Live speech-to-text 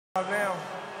Now,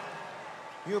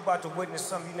 you're about to witness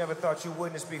something you never thought you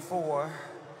witnessed before.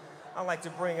 I'd like to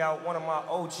bring out one of my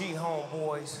OG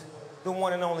homeboys, the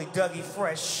one and only Dougie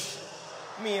Fresh.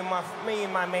 Me and my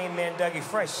main man Dougie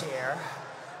Fresh here.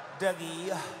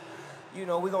 Dougie, you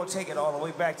know, we're gonna take it all the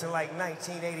way back to like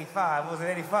 1985. Was it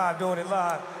 85 doing it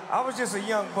live? I was just a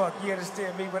young buck, you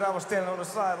understand me, but I was standing on the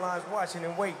sidelines watching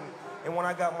and waiting. And when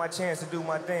I got my chance to do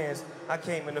my dance, I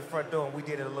came in the front door and we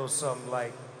did it a little something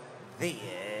like this.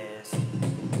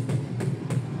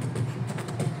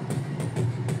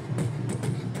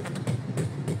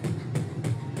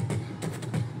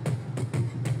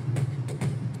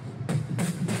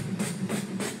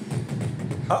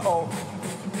 Uh-oh.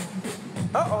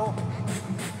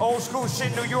 Uh-oh. Old school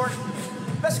shit, New York.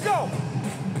 Let's go.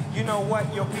 You know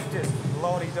what? Yo, beat this.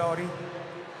 Lordy-dawdy.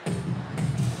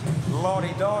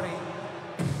 Lordy-dawdy.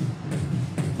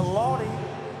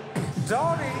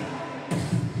 Lordy-dawdy.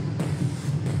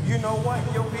 You know what?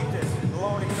 Yo, beat this.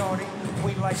 Lordy-dawdy.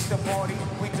 We like to party.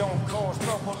 We don't cause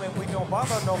trouble and we don't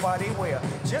bother nobody. We're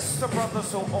just the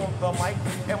brothers who own the mic.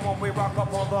 And when we rock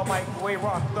up on the mic, we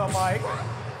rock the mic.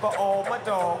 For all my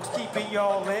dogs, keeping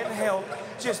y'all in health.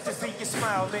 Just to see you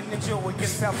smile and enjoy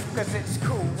yourself. Cause it's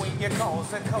cool when you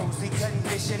cause a cozy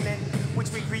condition in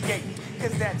which we create.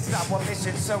 Cause that's our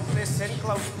mission, so listen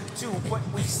close to what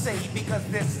we say. Because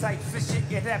this type of shit,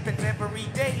 it happens every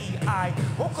day. I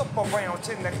woke up around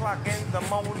 10 o'clock in the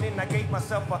morning. I gave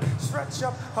myself a stretch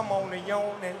up, I'm on and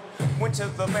yawning. Went to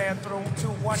the bathroom to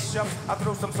wash up. I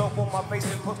threw some soap on my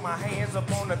face and put my hands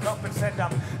up on the cup and said,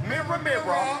 mirror,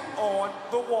 mirror on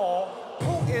the wall.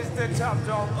 Who is the top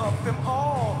dog of them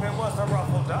all? There was a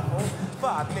ruffle duffle.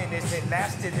 5 minutes it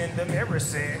lasted and the mirror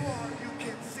said, you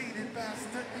conceited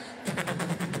bastard.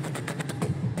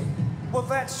 well,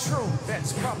 that's true.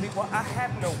 That's probably why I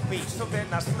have no beef. So then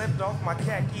I slipped off my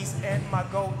khakis and my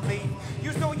gold leaf.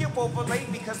 You know you're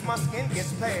overlaid because my skin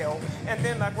gets pale. And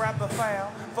then I grab the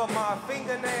file for my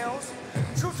fingernails.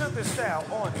 True to the style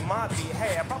on my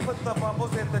behalf. I put the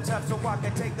bubbles in the tub so I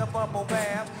can take a bubble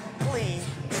bath. Clean,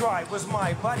 dry was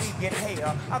my body and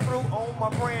hair. I threw on my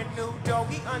brand new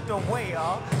Doggy underwear.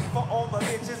 For all the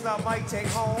bitches I might take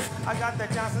home. I got the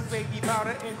Johnson's baby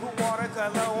powder and cool water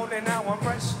cologne. And now I'm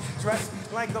fresh, dressed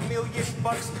like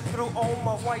 $1,000,000. Threw on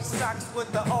my white socks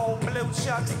with the old blue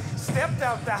chucks. Stepped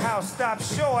out the house, stopped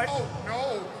short. Oh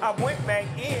no. I went back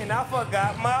in, I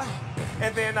forgot my,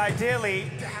 and then I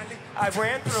I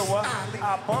ran through her.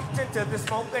 I bumped into this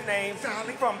smoker named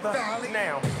from the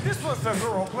now. This was a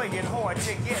girl playing hard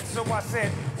to get, so I said,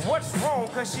 what's wrong?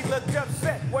 Cause she looked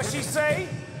upset. What she say?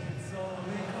 It's all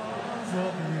because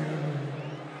of you.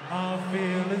 I'm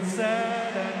feeling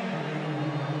sad and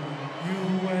blue.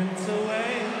 You went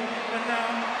away, and now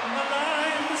my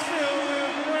life is filled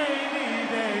with rainy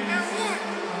days. And what?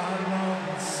 I love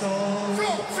you so.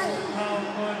 How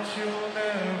much you'll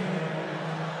never.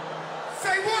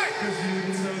 Say what? Cause you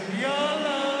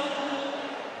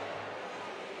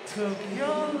took your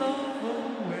love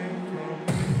away from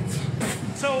me.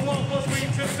 So what was we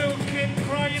to do, kid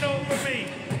crying over me?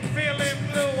 Feeling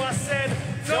blue, I said,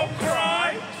 don't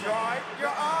cry. Dry your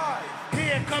eyes.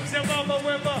 Here comes your mama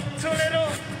with a too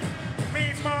little.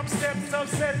 Me mom steps up,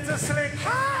 said to Slick.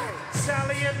 Hi.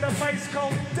 Sally in the face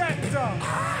cold decked up.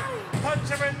 Hi. Punch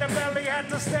her in the belly, had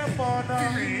to step on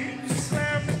her.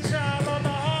 Slam the child on the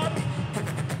heart.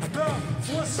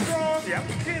 Love was strong, Yep.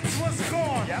 kids was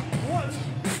gone. Yep. What?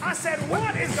 I said,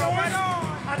 what is going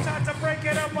on? I tried to break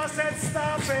it up, I said,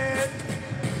 stop it.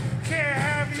 Can't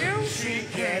have you. She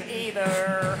can't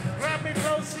either. Grabbed me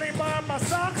closely by my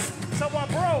socks, so I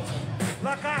broke.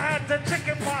 Like I had the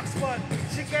chicken pox, but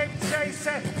she gave chase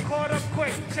and caught up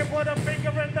quick. She put a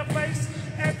finger in the face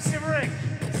and she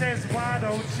rigged. Says, why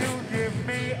don't you give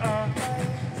me a,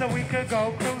 so we could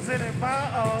go cruising in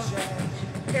my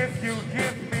if you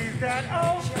give me that,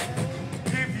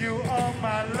 give you all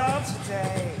my love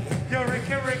today. You're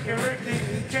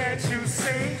Ricky, can't you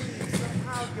see?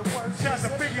 Just a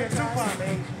figure to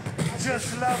me.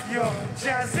 Just love your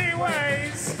jazzy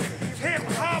ways. Hip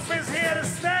hop is here to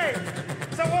stay.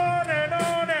 So on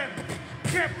and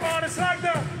keep on, it's like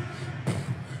the.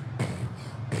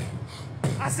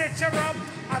 I said, cheer up,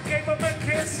 I gave him a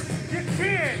kiss. You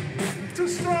can't, too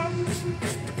strong.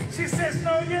 She says,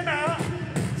 no, you're not.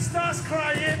 Starts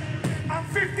crying. I'm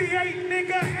 58,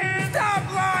 nigga, and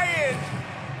Stop lying.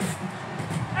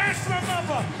 ask my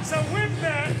mother. So with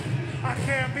that, I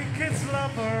can't be kids'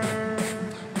 lover.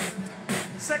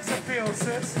 Sex appeal,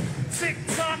 sis. Tick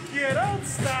tock, you don't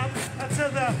stop until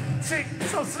the tick.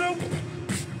 So Snoop,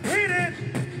 hit it.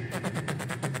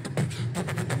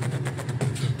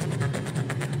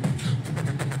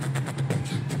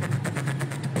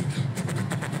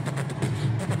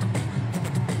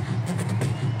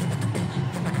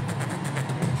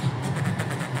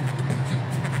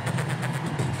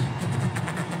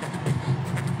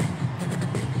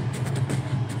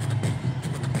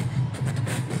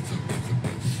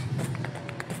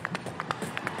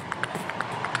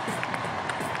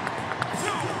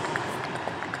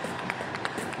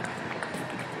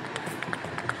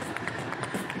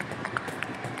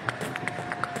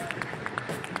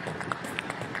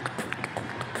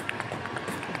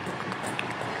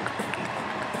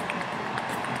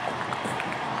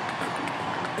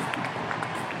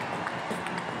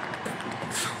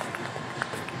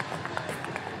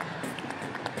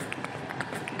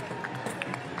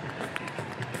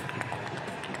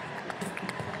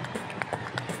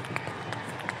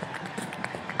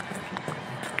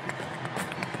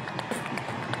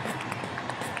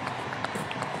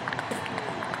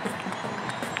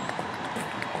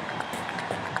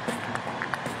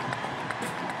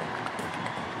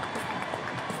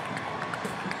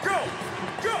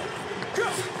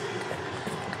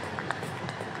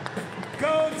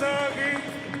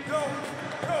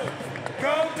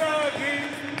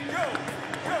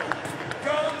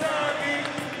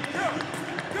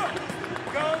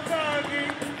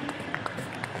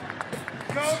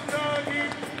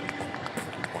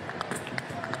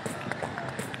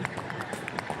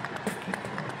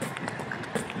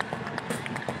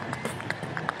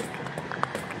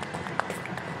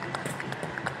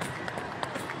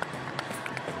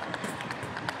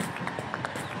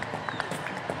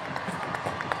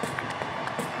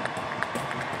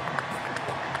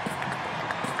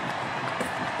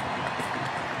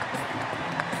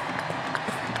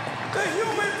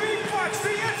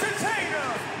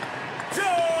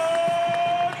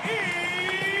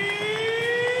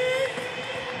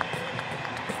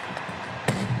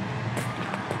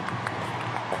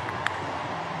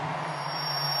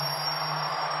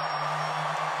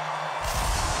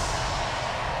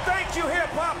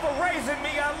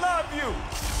 you.